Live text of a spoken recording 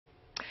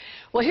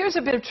Well, here's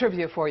a bit of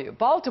trivia for you.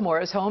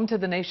 Baltimore is home to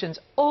the nation's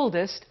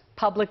oldest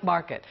public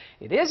market.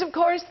 It is, of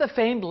course, the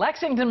famed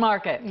Lexington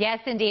Market. Yes,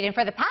 indeed. And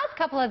for the past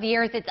couple of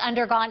years, it's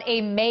undergone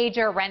a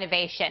major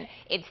renovation.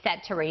 It's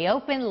set to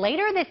reopen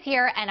later this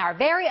year, and our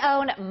very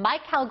own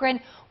Mike Helgren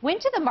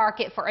went to the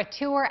market for a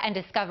tour and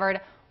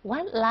discovered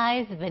what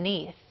lies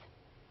beneath.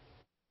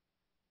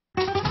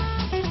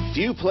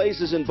 Few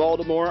places in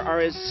Baltimore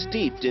are as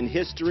steeped in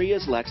history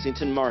as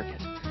Lexington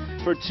Market.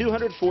 For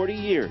 240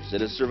 years,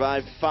 it has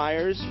survived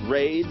fires,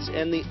 raids,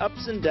 and the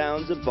ups and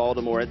downs of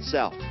Baltimore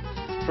itself.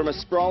 From a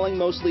sprawling,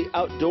 mostly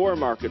outdoor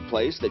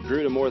marketplace that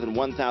grew to more than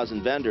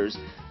 1,000 vendors,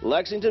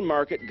 Lexington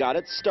Market got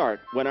its start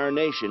when our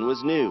nation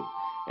was new.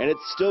 And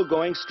it's still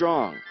going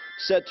strong,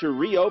 set to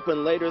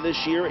reopen later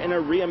this year in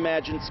a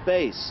reimagined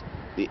space.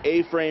 The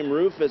A-frame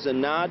roof is a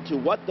nod to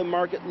what the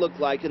market looked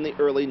like in the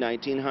early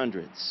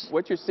 1900s.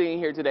 What you're seeing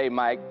here today,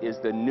 Mike, is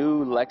the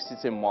new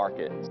Lexington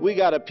Market. We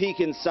got a peek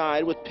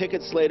inside with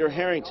Pickett Slater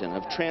Harrington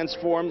of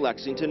Transformed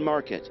Lexington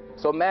Market.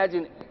 So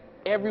imagine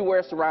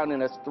everywhere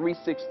surrounding us,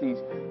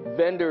 360s,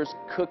 vendors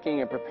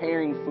cooking and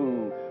preparing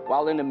food,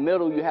 while in the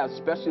middle you have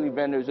specialty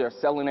vendors that are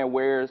selling their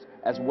wares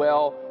as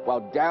well,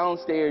 while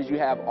downstairs you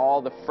have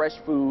all the fresh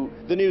food.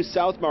 The new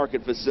South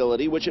Market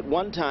facility, which at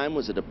one time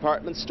was a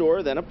department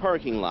store, then a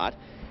parking lot,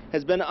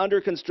 has been under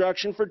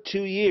construction for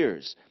 2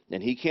 years,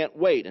 and he can't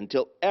wait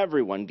until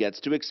everyone gets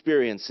to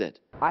experience it.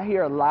 I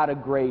hear a lot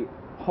of great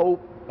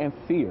hope and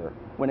fear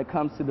when it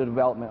comes to the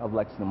development of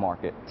Lexington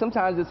Market.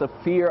 Sometimes it's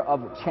a fear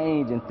of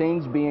change and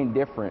things being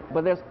different,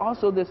 but there's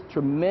also this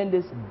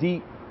tremendous,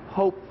 deep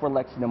hope for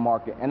Lexington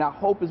Market, and that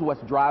hope is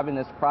what's driving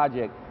this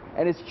project,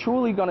 and it's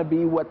truly going to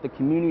be what the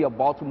community of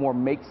Baltimore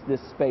makes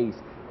this space.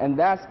 And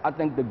that's, I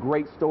think, the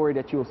great story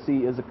that you'll see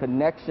is a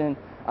connection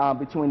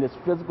between this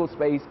physical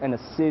space and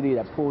a city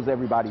that pulls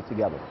everybody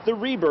together. The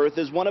rebirth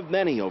is one of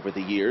many over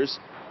the years.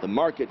 The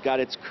market got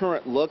its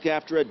current look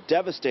after a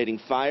devastating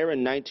fire in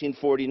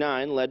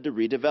 1949 led to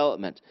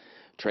redevelopment.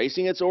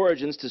 Tracing its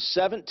origins to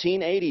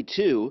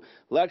 1782,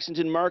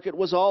 Lexington Market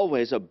was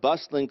always a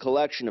bustling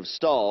collection of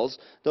stalls,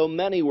 though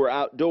many were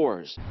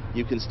outdoors.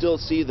 You can still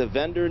see the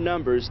vendor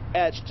numbers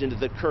etched into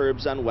the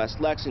curbs on West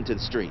Lexington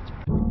Street.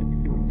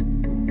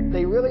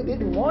 They really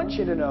didn't want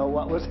you to know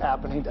what was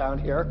happening down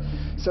here,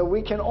 so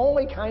we can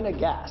only kind of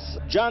guess.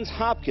 Johns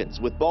Hopkins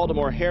with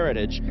Baltimore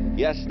Heritage,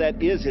 yes,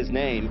 that is his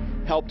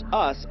name, helped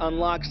us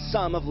unlock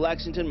some of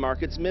Lexington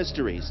Market's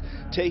mysteries,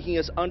 taking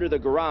us under the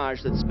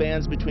garage that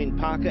spans between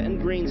Paca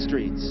and Green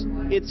Streets.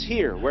 It's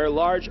here where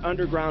large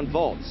underground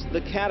vaults,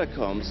 the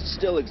Catacombs,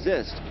 still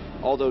exist,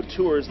 although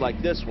tours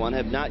like this one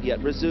have not yet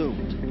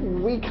resumed.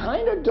 We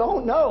kind of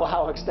don't know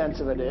how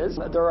extensive it is.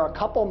 There are a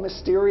couple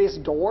mysterious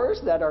doors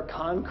that are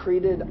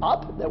concreted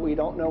up that we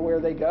don't know where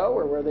they go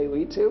or where they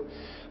lead to.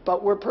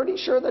 But we're pretty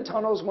sure the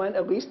tunnels went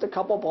at least a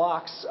couple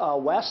blocks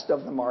west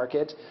of the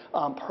market,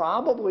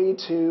 probably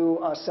to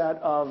a set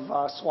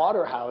of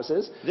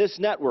slaughterhouses. This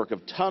network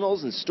of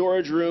tunnels and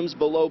storage rooms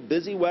below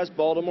busy West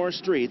Baltimore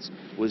streets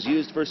was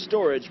used for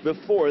storage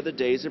before the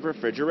days of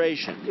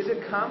refrigeration. Is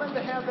it common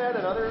to have that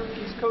in other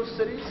East Coast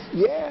cities?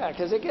 Yeah,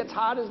 because it gets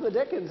hot as the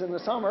dickens in the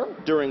summer.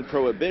 During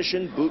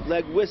Prohibition,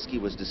 bootleg whiskey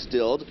was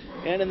distilled,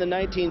 and in the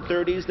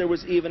 1930s there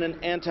was even an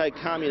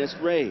anti-communist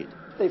raid.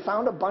 They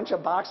found a bunch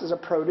of boxes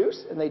of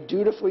produce, and they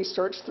dutifully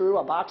searched through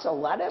a box of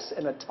lettuce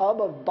and a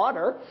tub of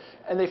butter,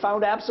 and they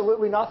found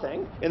absolutely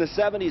nothing. In the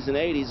 70s and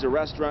 80s, a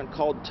restaurant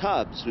called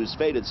Tubbs, whose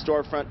faded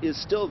storefront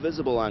is still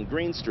visible on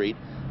Green Street,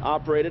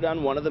 operated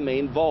on one of the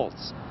main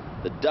vaults.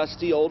 The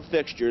dusty old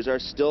fixtures are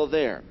still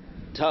there.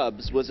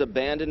 Tubbs was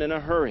abandoned in a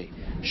hurry,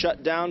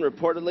 shut down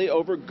reportedly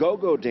over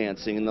go-go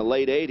dancing in the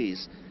late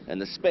 80s, and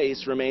the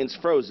space remains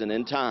frozen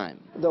in time.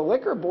 The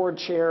liquor board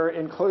chair,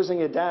 in closing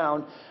it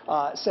down,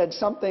 said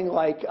something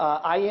like,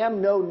 I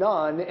am no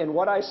nun, and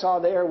what I saw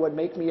there would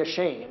make me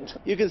ashamed.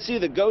 You can see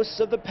the ghosts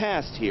of the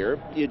past here.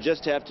 You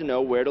just have to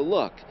know where to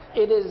look.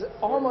 It is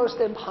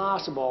almost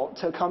impossible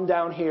to come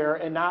down here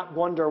and not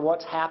wonder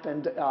what's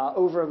happened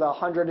over the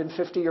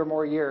 150 or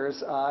more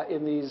years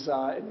in these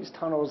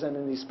tunnels and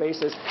in these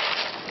spaces.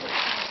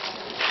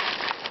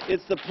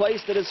 It's the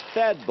place that has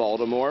fed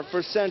Baltimore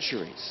for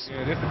centuries.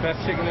 Yeah, this is the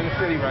best chicken in the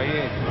city right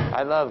here.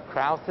 I love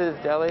Krause's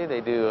Deli.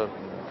 They do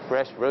a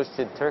fresh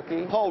roasted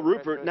turkey. Paul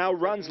Rupert now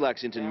runs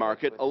Lexington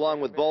Market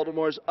along with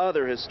Baltimore's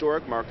other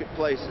historic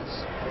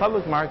marketplaces.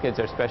 Public markets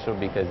are special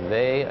because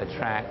they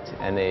attract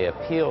and they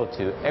appeal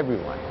to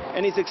everyone.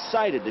 And he's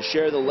excited to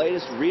share the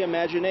latest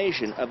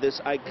reimagination of this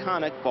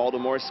iconic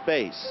Baltimore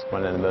space.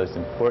 One of the most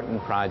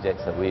important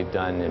projects that we've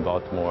done in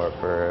Baltimore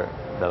for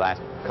the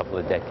last couple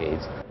of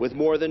decades. With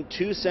more than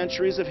 2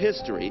 centuries of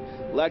history,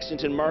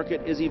 Lexington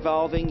Market is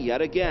evolving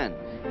yet again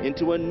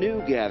into a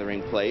new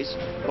gathering place,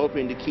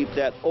 hoping to keep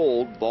that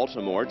old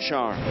Baltimore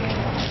charm.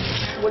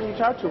 When you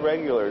talk to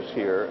regulars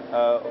here,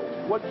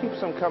 what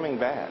keeps them coming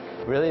back?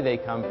 Really, they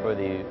come for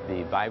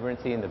the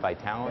vibrancy and the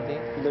vitality.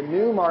 The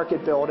new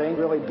market building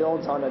really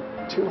builds on a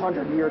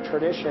 200-year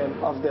tradition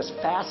of this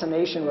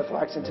fascination with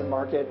Lexington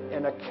Market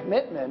and a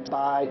commitment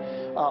by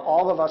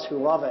all of us who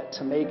love it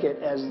to make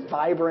it as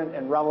vibrant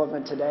and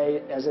relevant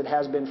today as it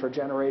has been for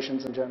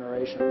generations and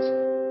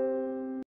generations.